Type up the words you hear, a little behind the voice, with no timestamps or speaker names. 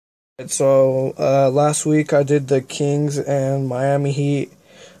So last week I did the Kings and Miami Heat.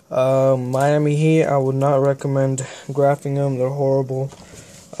 Miami Heat, I would not recommend graphing them. They're horrible.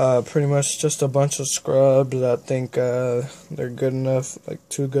 Pretty much just a bunch of scrubs that think they're good enough, like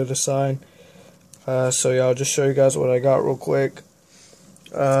too good to sign. So yeah, I'll just show you guys what I got real quick.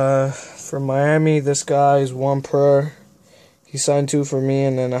 For Miami, this guy is one per. He signed two for me,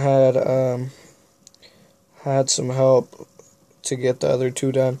 and then I had some help to get the other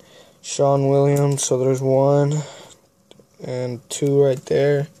two done. Sean Williams, so there's 1 and 2 right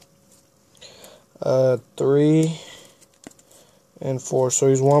there. 3 and 4, so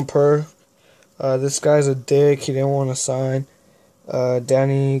he's one per. This guy's a dick. He didn't want to sign.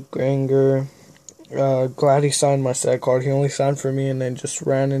 Danny Granger. Glad he signed my set card. He only signed for me and then just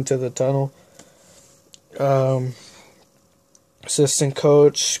ran into the tunnel. Assistant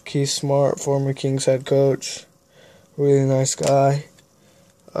coach Keith Smart, former Kings head coach. Really nice guy.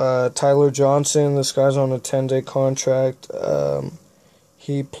 Tyler Johnson, this guy's on a 10-day contract.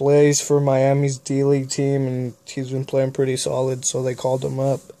 He plays for Miami's D-League team, and he's been playing pretty solid, so they called him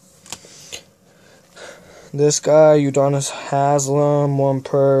up. This guy, Udonis Haslam, 1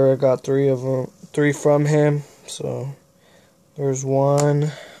 per. I got 3 from him. So there's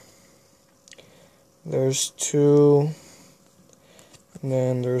 1, there's 2, and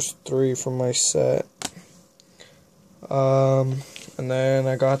then there's 3 from my set. And then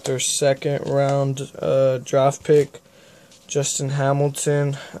I got their second round draft pick, Justin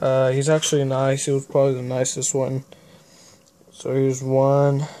Hamilton. He's actually nice. He was probably the nicest one. So here's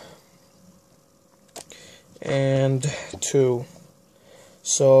 1 and 2.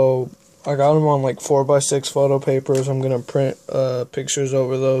 So I got him on like 4x6 photo papers. I'm gonna print pictures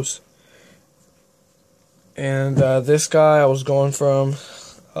over those. And this guy I was going from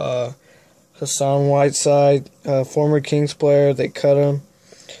Hassan Whiteside, former Kings player. They cut him.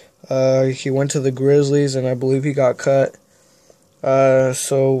 He went to the Grizzlies, and I believe he got cut.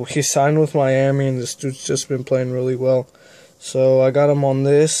 So he signed with Miami, and this dude's just been playing really well. So I got him on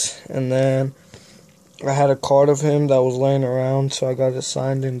this, and then I had a card of him that was laying around, so I got it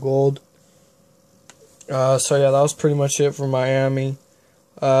signed in gold. So yeah, that was pretty much it for Miami.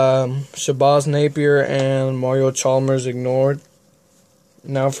 Shabazz Napier and Mario Chalmers ignored.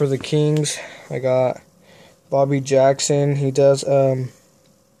 Now for the Kings, I got Bobby Jackson. He does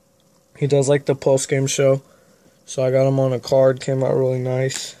like the post-game show, so I got him on a card. Came out really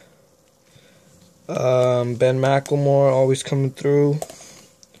nice. Ben McLemore, always coming through.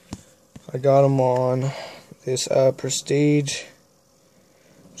 I got him on this Prestige.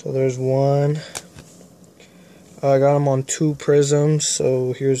 So there's 1. I got him on 2 prisms.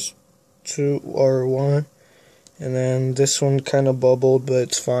 So here's 2 or 1. And then this one kind of bubbled, but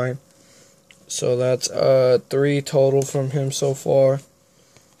it's fine. So that's 3 total from him so far.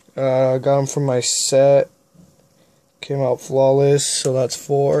 I got him from my set. Came out flawless, so that's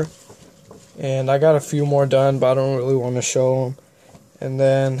 4. And I got a few more done, but I don't really want to show them. And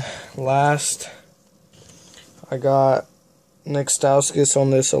then last, I got Nick Stauskas on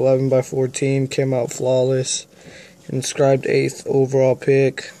this 11x14. Came out flawless. Inscribed 8th overall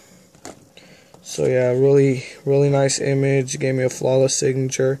pick. So yeah, really nice image. Gave me a flawless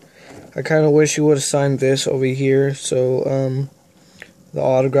signature. I kind of wish he would have signed this over here, so the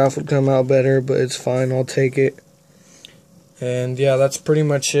autograph would come out better, but it's fine. I'll take it. And yeah, that's pretty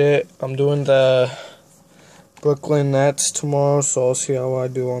much it. I'm doing the Brooklyn Nets tomorrow, so I'll see how I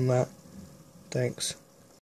do on that. Thanks.